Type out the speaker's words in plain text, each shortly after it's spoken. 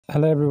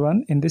Hello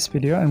everyone, in this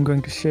video I'm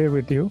going to share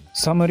with you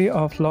Summary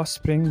of Lost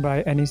Spring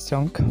by Anees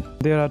Jung.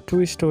 There are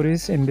two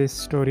stories in this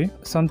story.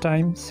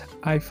 Sometimes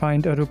I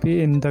find a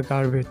rupee in the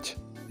garbage.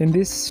 In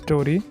this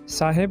story,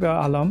 Saheb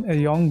Alam, a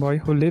young boy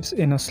who lives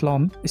in a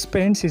slum,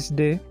 spends his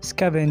day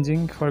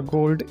scavenging for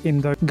gold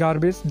in the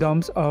garbage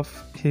dumps of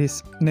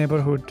his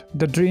neighborhood.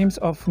 The dreams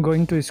of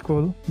going to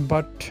school,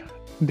 but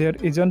there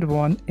isn't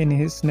one in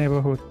his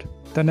neighborhood.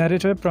 The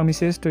narrator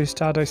promises to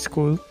start a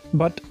school,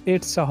 but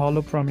it's a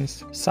hollow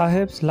promise.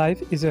 Saheb's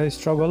life is a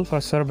struggle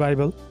for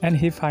survival, and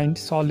he finds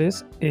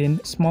solace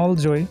in small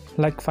joy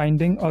like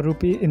finding a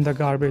rupee in the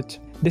garbage.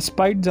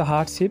 Despite the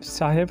hardships,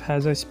 Saheb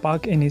has a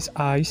spark in his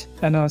eyes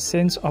and a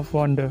sense of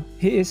wonder.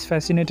 He is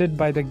fascinated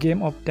by the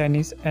game of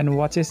tennis and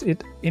watches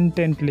it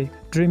intently,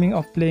 dreaming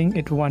of playing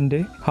it one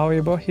day.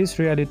 However, his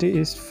reality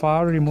is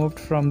far removed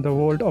from the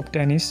world of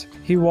tennis.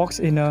 He works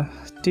in a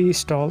tea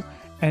stall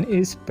and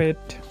is paid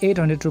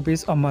 800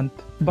 rupees a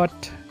month,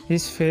 but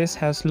his face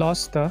has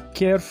lost the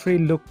carefree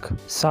look.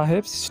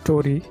 Saheb's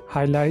story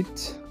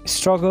highlights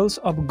struggles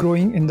of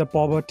growing in the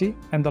poverty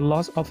and the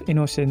loss of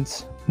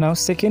innocence. Now,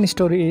 second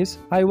story is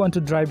I Want to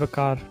Drive a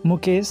Car.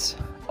 Mukesh,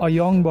 a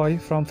young boy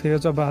from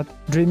Firozabad,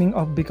 dreaming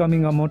of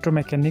becoming a motor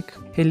mechanic.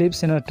 He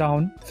lives in a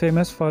town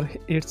famous for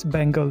its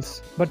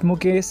bangles. But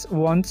Mukesh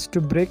wants to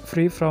break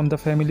free from the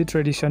family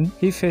tradition.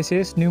 He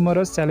faces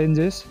numerous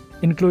challenges,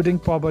 including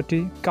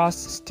poverty,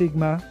 caste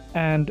stigma,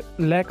 and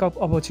lack of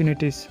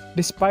opportunities.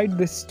 Despite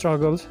these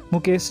struggles,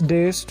 Mukesh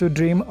dares to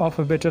dream of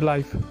a better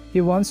life.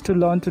 He wants to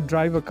learn to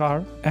drive a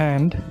car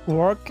and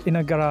work in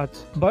a garage.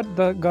 But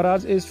the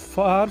garage is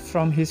far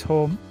from his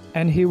home,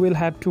 and he will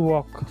have to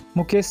walk.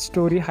 Mukesh's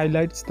story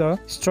highlights the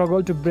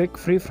struggle to break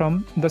free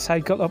from the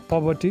cycle of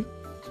poverty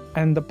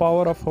and the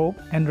power of hope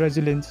and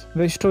resilience.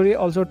 The story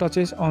also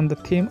touches on the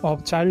theme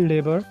of child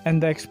labor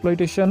and the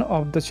exploitation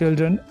of the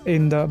children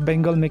in the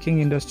Bengal making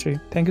industry.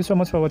 Thank you so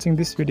much for watching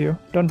this video.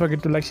 Don't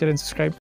forget to like, share and subscribe.